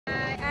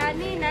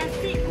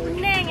nasi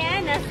kuning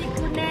nasi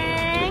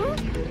kuning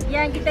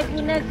yang kita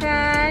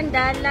gunakan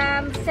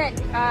dalam set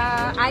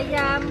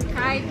ayam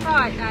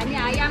KAITOD. Ni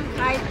ayam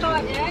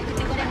KAITOD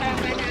kita guna barang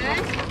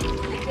panas.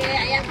 Okey,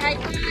 ayam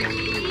KAITOD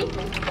ni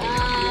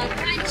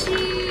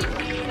crunchy,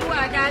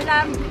 buah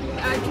dalam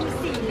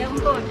juicy,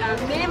 lembut.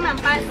 Memang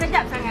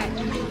sedap sangat.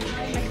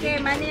 Okey,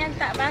 mana yang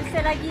tak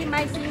rasa lagi,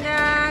 mai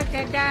singgah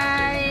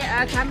kedai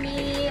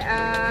kami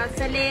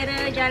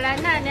SELERA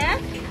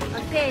Jalanan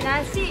Okey,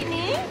 nasi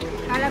ni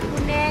kalau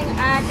kuning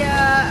ada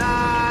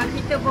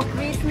kita buat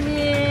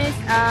Christmas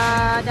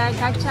dan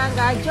kacang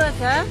gajos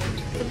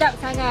sedap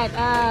sangat.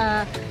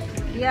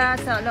 Dia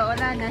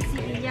seolah-olah nasi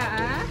minyak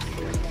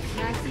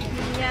nasi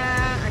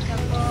minyak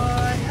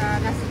ataupun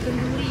nasi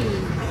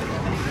kenduri.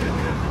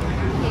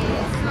 Okey,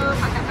 so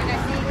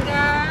panas-panas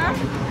singgah.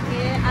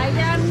 Okey,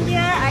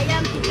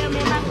 ayam kita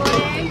memang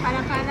goreng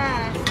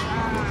panas-panas.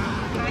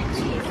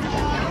 Crunchy.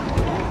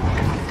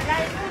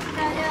 Selain itu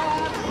kita ada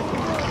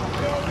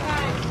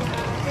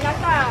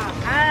jelata.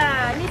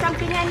 Ni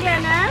sampingan dia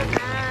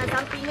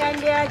sampingan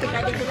dia kita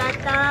ada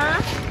jelata.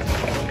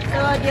 So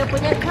dia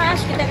punya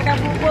crush kita kena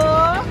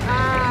bubur.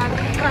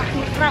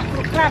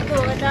 Krap tu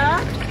kata.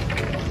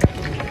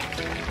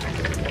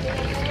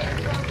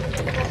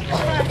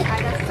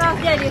 Ada sos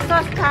dia,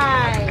 sos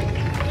Thai.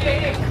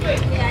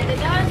 Ni ada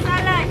daun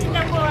salad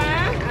kita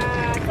buat.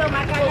 So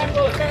makanan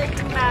kita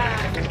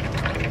imbang.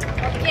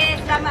 Okey,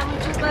 selamat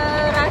mencuba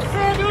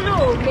rasa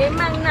dulu.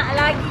 Memang nak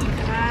lagi.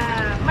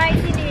 Mai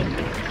sini.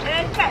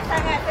 Dekat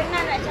sangat,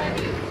 senang nak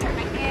cari.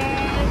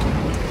 Okey.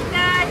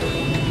 Kita di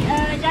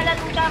jalan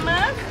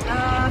utama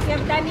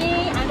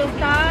Petani,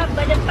 Antara,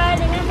 berdepan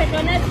dengan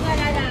McDonald's dengan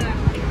LALANG.